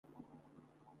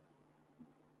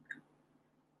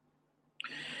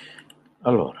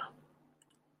Allora,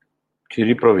 ci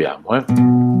riproviamo,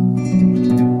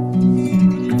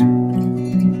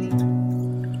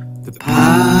 The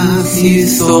path you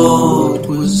thought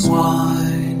was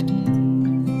wide,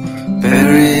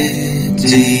 buried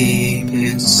deep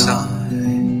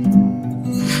inside,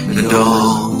 and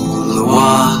all the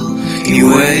while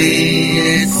you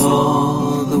waited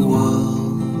for the world.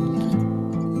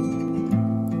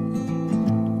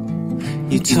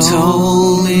 You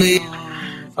told me.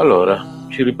 Allora,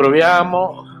 ci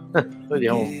riproviamo,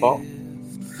 vediamo un po'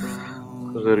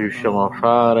 cosa riusciamo a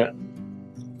fare.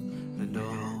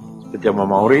 Aspettiamo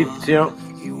Maurizio.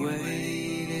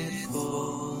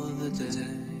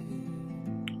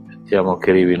 Aspettiamo che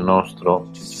arrivi il nostro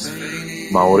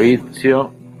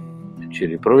Maurizio e ci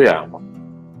riproviamo.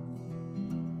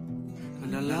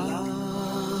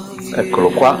 Eccolo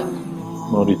qua,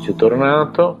 Maurizio è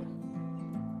tornato.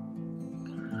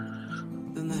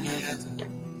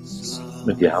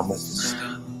 Vediamo,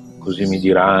 così mi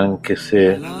dirà anche se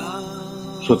il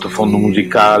sottofondo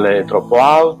musicale è troppo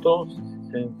alto, se si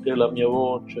sente la mia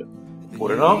voce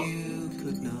oppure no.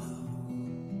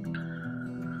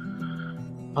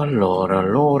 Allora,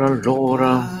 nel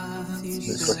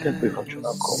frattempo vi faccio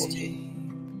una cosa,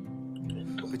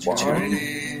 metto qua,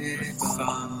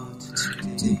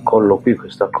 incollo qui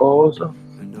questa cosa.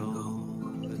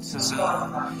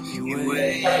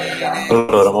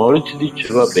 Allora, Maurizio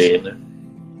dice va bene,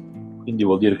 quindi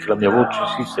vuol dire che la mia voce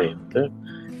si sente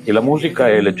e la musica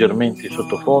è leggermente in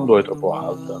sottofondo, è troppo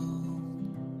alta.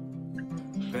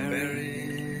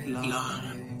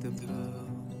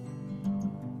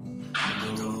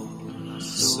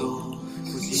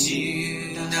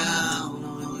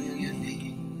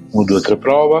 Un, due, tre,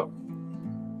 prova.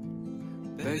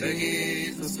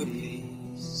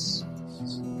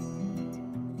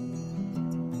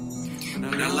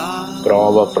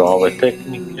 Prove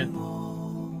tecniche.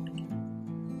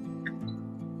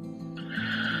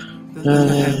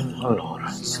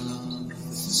 Allora,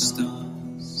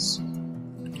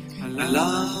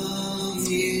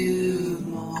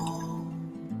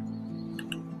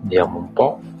 vediamo un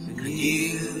po'.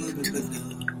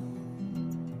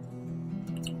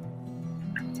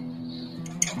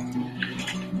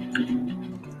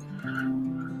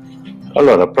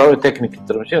 Allora, prove tecniche di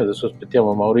trasmissione. Adesso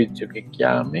aspettiamo Maurizio che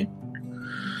chiami.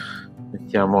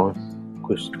 Mettiamo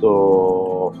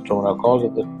questo, facciamo una cosa,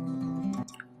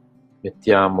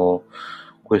 mettiamo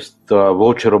questa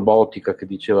voce robotica che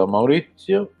diceva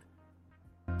Maurizio.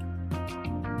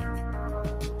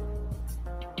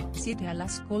 Siete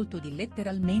all'ascolto di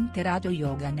Letteralmente Radio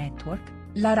Yoga Network,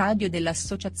 la radio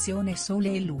dell'associazione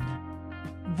Sole e Luna.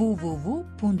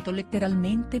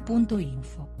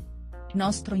 www.letteralmente.info.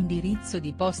 Nostro indirizzo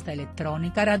di posta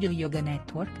elettronica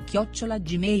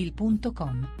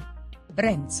radioyoganetwork@gmail.com.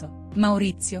 Renzo,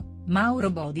 Maurizio,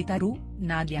 Mauro Boditaru,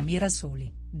 Nadia Mirasoli,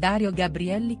 Dario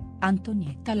Gabrielli,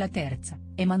 Antonietta La Terza,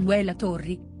 Emanuela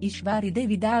Torri, Ishvari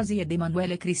Devidasi ed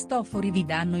Emanuele Cristofori vi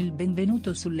danno il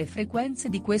benvenuto sulle frequenze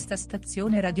di questa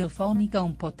stazione radiofonica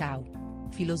un po' tau.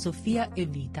 Filosofia e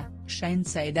vita,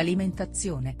 scienza ed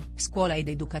alimentazione, scuola ed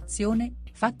educazione,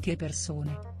 fatti e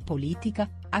persone, politica,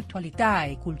 attualità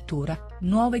e cultura,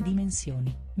 nuove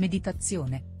dimensioni,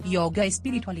 meditazione, yoga e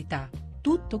spiritualità.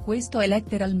 Tutto questo è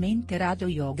letteralmente Radio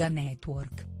Yoga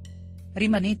Network.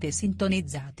 Rimanete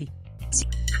sintonizzati.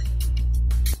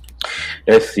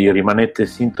 Sì, rimanete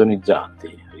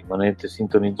sintonizzati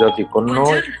con Buongiorno.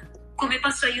 noi. Come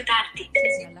posso aiutarti?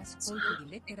 Sei all'ascolto di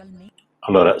Letteralmente.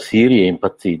 Allora, Siri è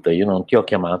impazzita, io non ti ho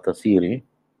chiamata, Siri?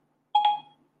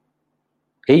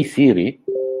 Ehi Siri?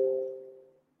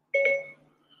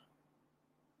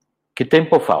 Che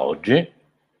tempo fa oggi?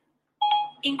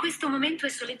 In questo momento è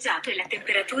soleggiato e la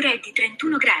temperatura è di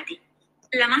 31 gradi.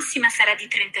 La massima sarà di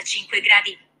 35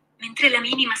 gradi, mentre la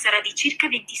minima sarà di circa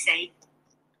 26.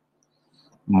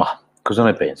 Ma cosa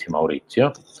ne pensi,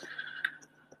 Maurizio?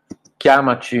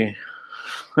 Chiamaci.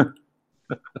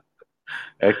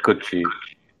 Eccoci.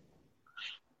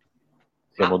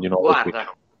 Siamo di nuovo guarda,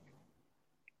 qui.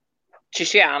 Ci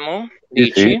siamo? Sì,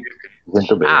 Dici? sì,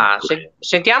 sento bene.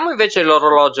 Sentiamo invece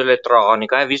l'orologio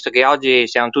elettronico, visto che oggi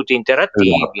siamo tutti interattivi.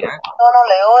 Esatto. Sono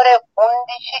le ore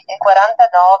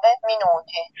 11:49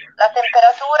 minuti. La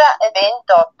temperatura è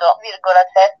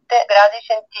 28,7 gradi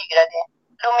centigradi.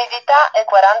 L'umidità è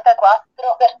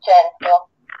 44%.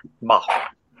 Boh,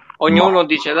 ognuno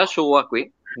dice la sua qui.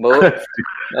 Boh.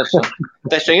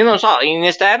 Adesso io non so, in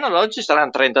esterno oggi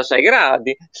saranno 36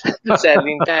 gradi, se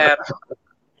all'interno.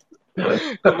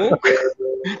 Comunque,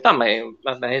 no, ma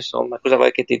vabbè, insomma, cosa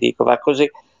vuoi che ti dico? Va così.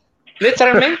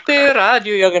 Letteralmente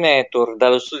Radio Yoga Network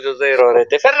dallo studio 0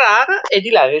 Rete Ferrara, e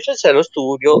di là invece c'è lo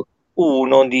studio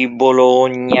 1 di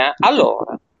Bologna.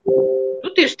 Allora,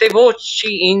 tutte queste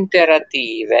voci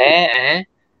interattive,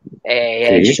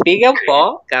 Sì. ci spiega un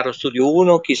po', caro Studio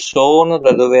 1, chi sono,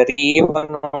 da dove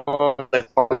arrivano, da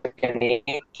quale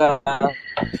pianeta?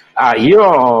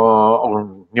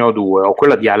 Io ne ho due, ho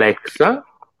quella di Alexa,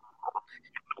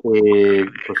 e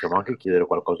possiamo anche chiedere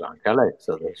qualcosa anche a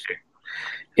Alexa adesso,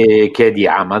 che è di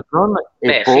Amazon, e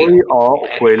Beh, poi sì. ho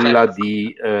quella Certo.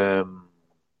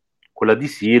 di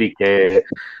Siri, che è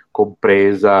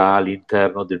compresa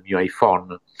all'interno del mio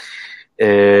iPhone.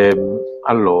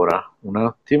 Allora, un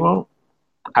attimo.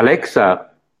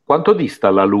 Alexa, quanto dista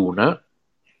la Luna?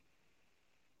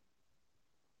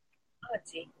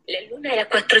 Oggi, la Luna è a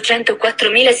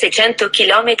 404.600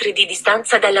 km di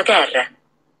distanza dalla Terra.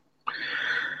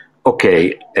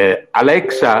 Ok,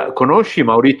 Alexa, conosci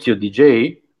Maurizio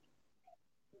DJ?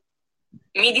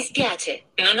 Mi dispiace,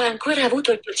 non ho ancora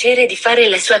avuto il piacere di fare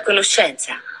la sua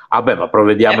conoscenza. Ah beh, ma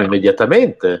provvediamo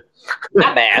immediatamente.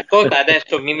 Vabbè, ascolta,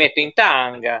 adesso mi metto in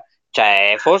tanga,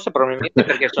 cioè, forse probabilmente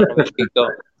perché sono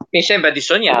vestito, mi sembra di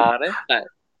sognare,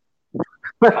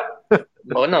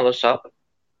 non lo so.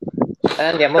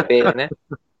 Andiamo bene.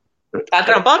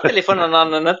 Tra un po' telefono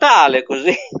nonno Natale,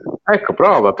 così. Ecco,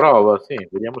 prova, sì,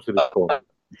 vediamo se risponde.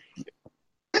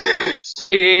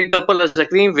 E dopo la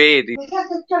Jacqueline vedi.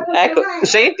 Ecco,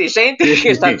 senti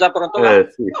che sta già pronto là.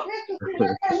 Sì.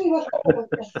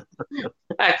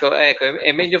 Ecco,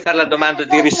 è meglio fare la domanda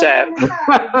di riserva.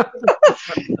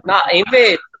 No,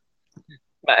 invece,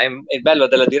 ma è il bello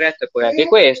della diretta è poi anche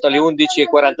questo, alle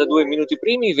 11:42 minuti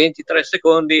primi, 23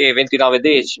 secondi e 29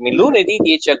 decimi, lunedì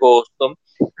 10 agosto.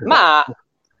 Ma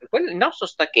il nostro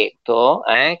stacchetto,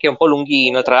 che è un po'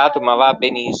 lunghino, tra l'altro, ma va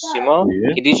benissimo,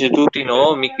 Sì. che dice tutti i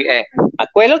nomi, ma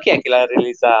quello chi è che l'ha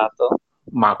realizzato?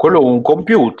 Ma quello è un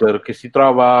computer che si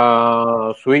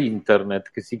trova su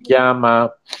internet, che si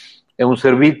chiama, è un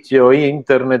servizio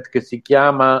internet che si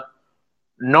chiama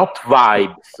Not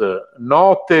Vibes,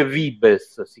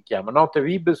 Notevibes si chiama,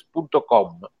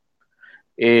 notevibes.com.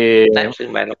 Sì,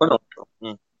 beh, lo conosco.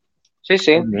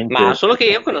 Sì, ma solo che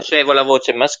io conoscevo la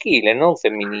voce maschile, non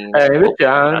femminile. Invece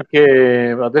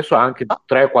adesso ha anche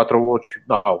 3-4 voci,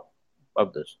 no,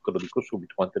 adesso te lo dico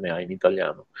subito quante ne ha in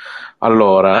italiano.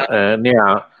 Allora, ne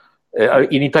ha,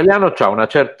 in italiano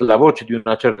c'ha la voce di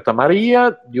una certa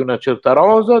Maria, di una certa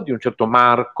Rosa, di un certo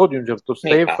Marco, di un certo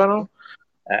Stefano,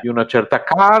 di una certa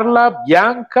Carla,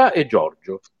 Bianca e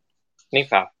Giorgio.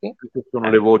 Infatti. Queste sono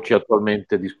le voci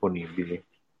attualmente disponibili.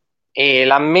 E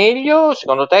la meglio,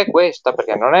 secondo te, è questa?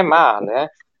 Perché non è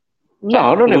male, Cioè,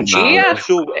 No, non Lucia è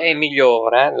male. è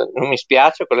migliore, non mi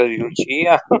spiace quella di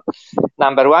Lucia.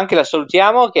 Number one, che la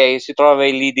salutiamo, che si trova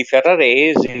lì di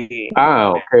Ferraresi. Ah,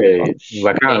 ok, in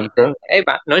vacanza?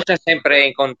 Ma noi siamo sempre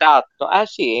in contatto. Ah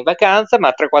sì, in vacanza,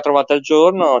 ma 3-4 volte al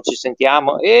giorno ci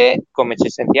sentiamo. E come ci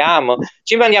sentiamo?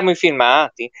 Ci mandiamo i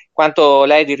filmati. Quanto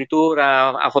lei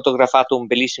addirittura ha fotografato un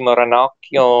bellissimo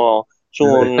ranocchio su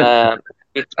un...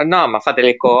 no, ma fa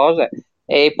delle cose.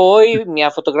 E poi mi ha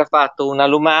fotografato una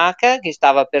lumaca che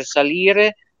stava per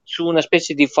salire su una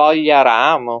specie di foglia a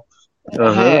ramo.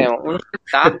 Uno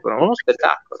spettacolo.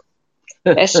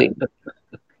 Sì.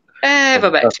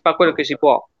 Vabbè, si fa quello che si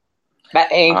può. Beh,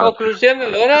 in conclusione,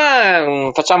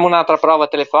 allora facciamo un'altra prova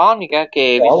telefonica,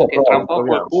 che visto che tra un po'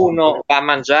 qualcuno va a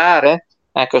mangiare,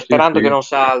 ecco, sperando che non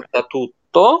salta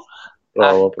tutto,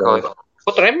 ecco,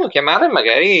 potremmo chiamare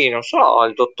magari, non so,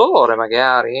 il dottore,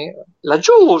 magari, la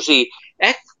Giusy,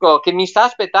 ecco, che mi sta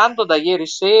aspettando da ieri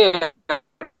sera.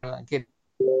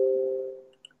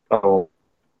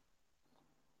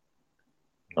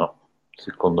 No,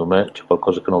 secondo me c'è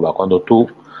qualcosa che non va. Quando tu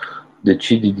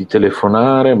decidi di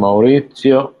telefonare,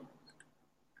 Maurizio,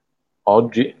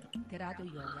 oggi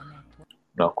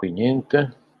no, qui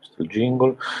niente, questo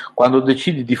jingle. Quando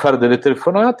decidi di fare delle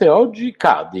telefonate, oggi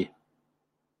cadi.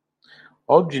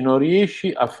 Oggi non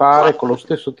riesci a fare con lo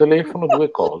stesso telefono due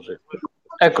cose.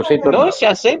 Ecco, sei tornato. Noi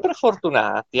siamo sempre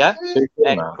fortunati,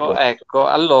 Ecco,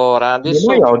 allora adesso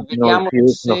vediamo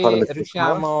se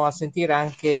riusciamo a sentire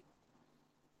anche.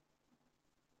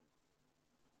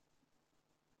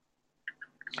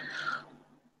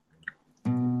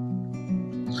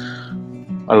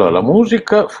 Allora, la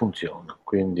musica funziona,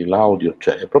 quindi l'audio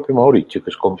c'è. È proprio Maurizio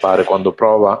che scompare quando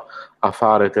prova a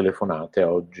fare telefonate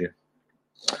oggi.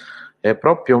 È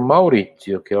proprio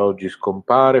Maurizio che oggi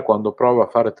scompare quando prova a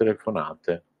fare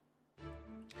telefonate.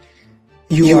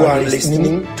 You are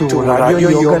listening to Radio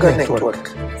Yoga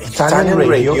Network, Italian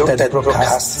radio that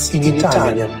broadcasts in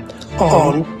Italian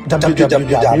on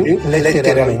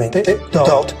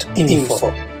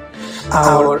www.letteralmente.info.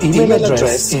 Our email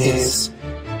address is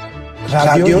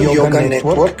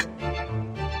radioyoganetwork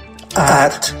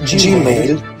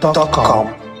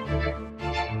 @gmail.com.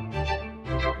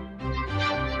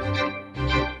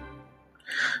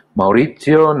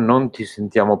 Maurizio, non ti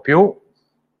sentiamo più,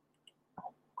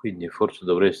 quindi forse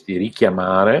dovresti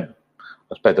richiamare.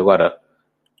 Aspetta, guarda,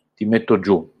 ti metto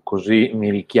giù, così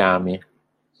mi richiami.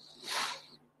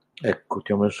 Ecco,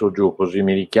 ti ho messo giù, così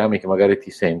mi richiami che magari ti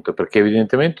sento, perché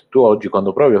evidentemente tu oggi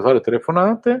quando provi a fare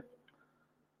telefonate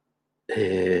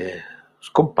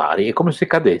scompari, è come se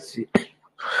cadessi.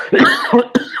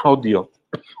 Oddio,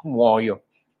 muoio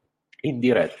in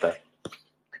diretta.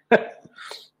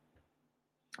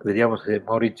 Vediamo se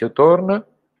Maurizio torna.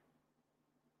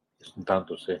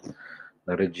 Intanto se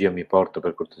la regia mi porta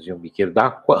per cortesia un bicchiere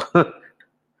d'acqua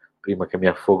prima che mi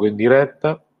affogo in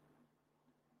diretta.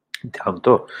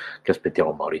 Intanto che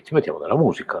aspettiamo Maurizio, mettiamo della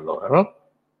musica allora, no?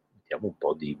 Mettiamo un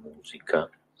po' di musica.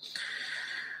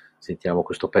 Sentiamo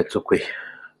questo pezzo qui.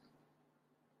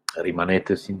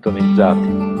 Rimanete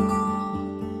sintonizzati.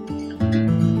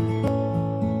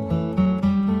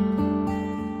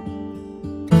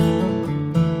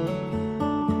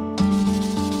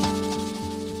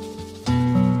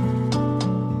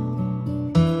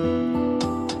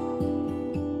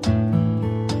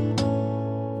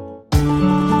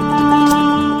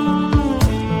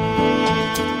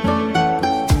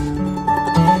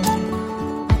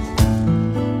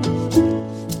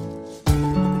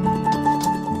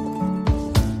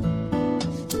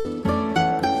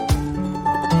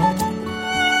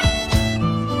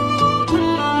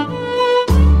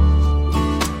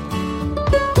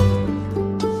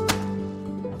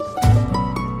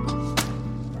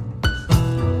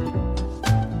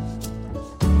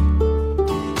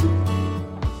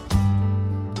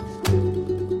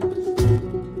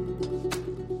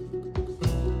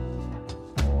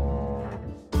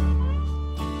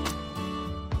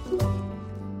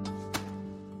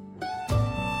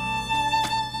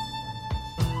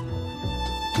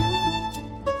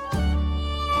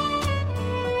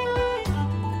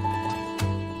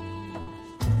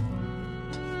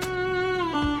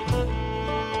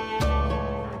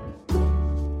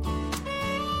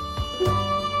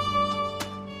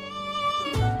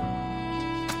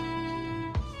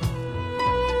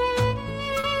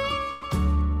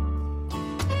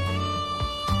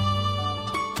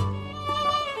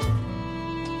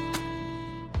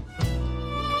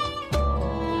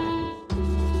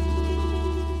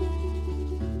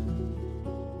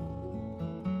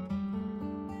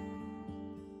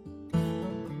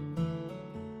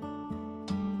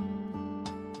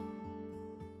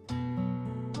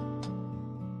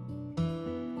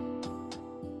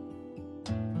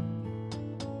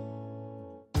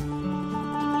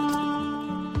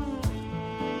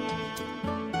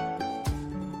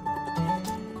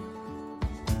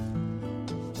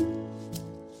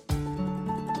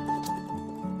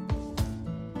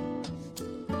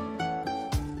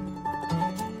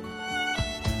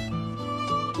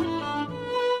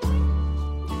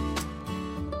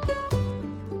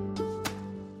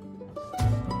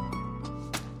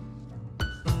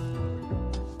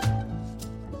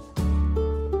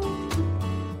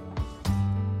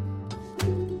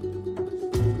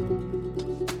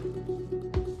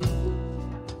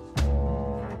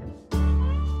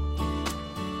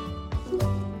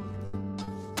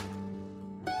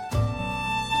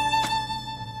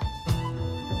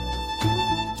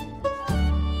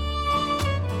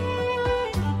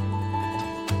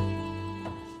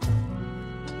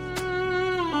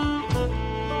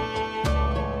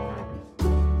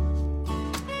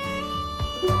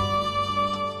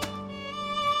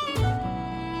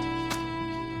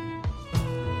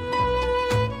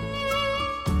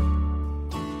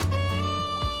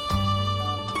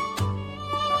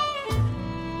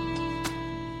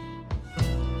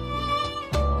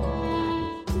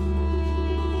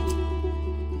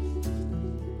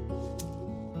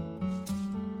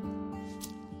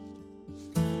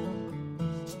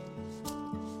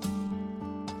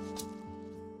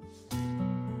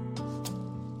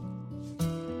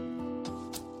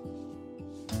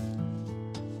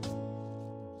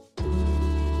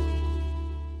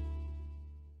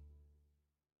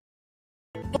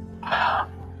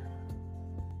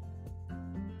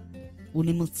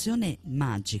 Un'emozione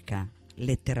magica,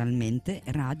 letteralmente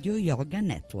Radio Yoga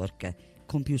Network,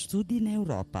 con più studi in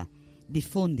Europa.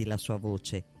 Diffondi la sua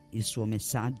voce, il suo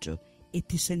messaggio e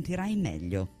ti sentirai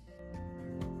meglio.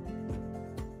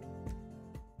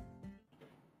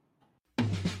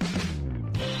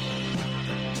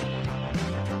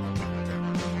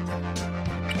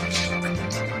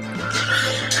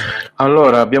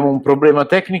 Allora, abbiamo un problema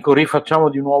tecnico, rifacciamo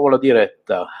di nuovo la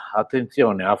diretta.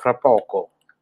 Attenzione, a fra poco.